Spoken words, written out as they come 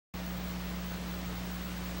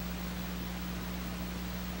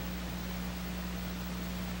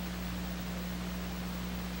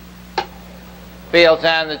Bails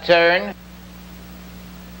on the turn.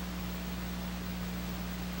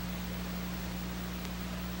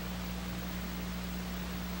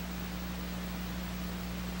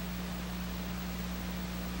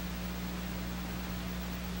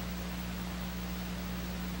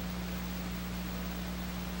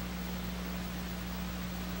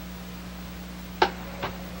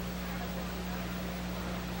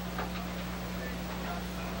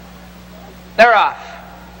 They're off.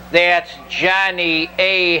 That's Johnny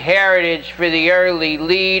A. Heritage for the early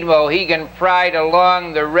lead. Mohegan Pride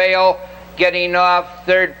along the rail. Getting off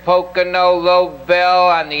third, Pocono Lobel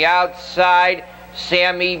on the outside.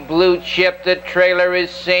 Sammy Blue Chip, the trailer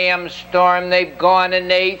is Sam Storm. They've gone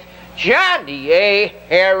in eighth. Johnny A.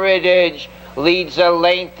 Heritage leads a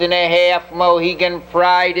length and a half. Mohegan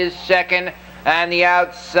Pride is second. On the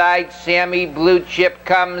outside, Sammy Blue Chip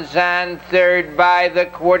comes on third by the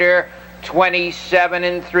quarter.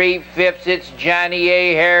 27 3/5. It's Johnny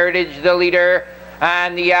A. Heritage, the leader.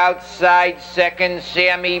 On the outside, second,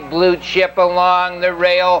 Sammy Blue Chip along the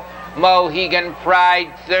rail. Mohegan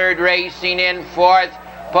Pride, third, racing in fourth.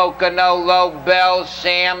 Pocono Lobel,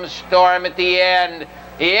 Sam Storm at the end.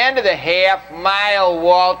 The end of the half mile,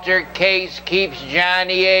 Walter Case keeps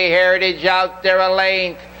Johnny A. Heritage out there a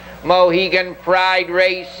length. Mohegan Pride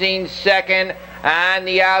racing second. On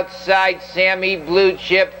the outside, Sammy Blue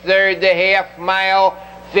Chip third, the half mile,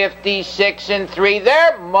 56 3.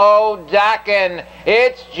 They're Mo-docking.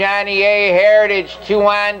 It's Johnny A. Heritage, 2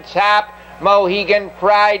 on top. Mohegan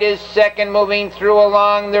Pride is second, moving through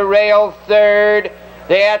along the rail third.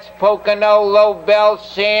 That's Pocono Lobel,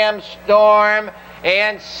 Sam Storm,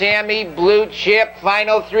 and Sammy Blue Chip.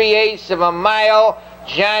 Final 3/8 of a mile.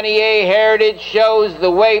 Johnny A. Heritage shows the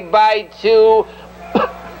way by 2.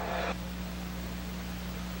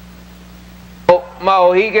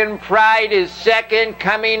 Mohegan Pride is second,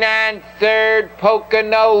 coming on third.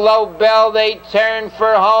 Pocono Lobel, they turn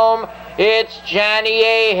for home. It's Johnny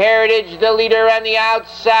A. Heritage, the leader on the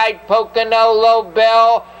outside. Pocono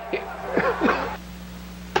Lobel.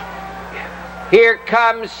 Here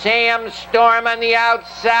comes Sam Storm on the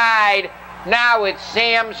outside. Now it's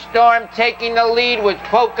Sam Storm taking the lead with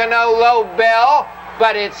Pocono Lobel,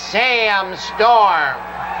 but it's Sam Storm.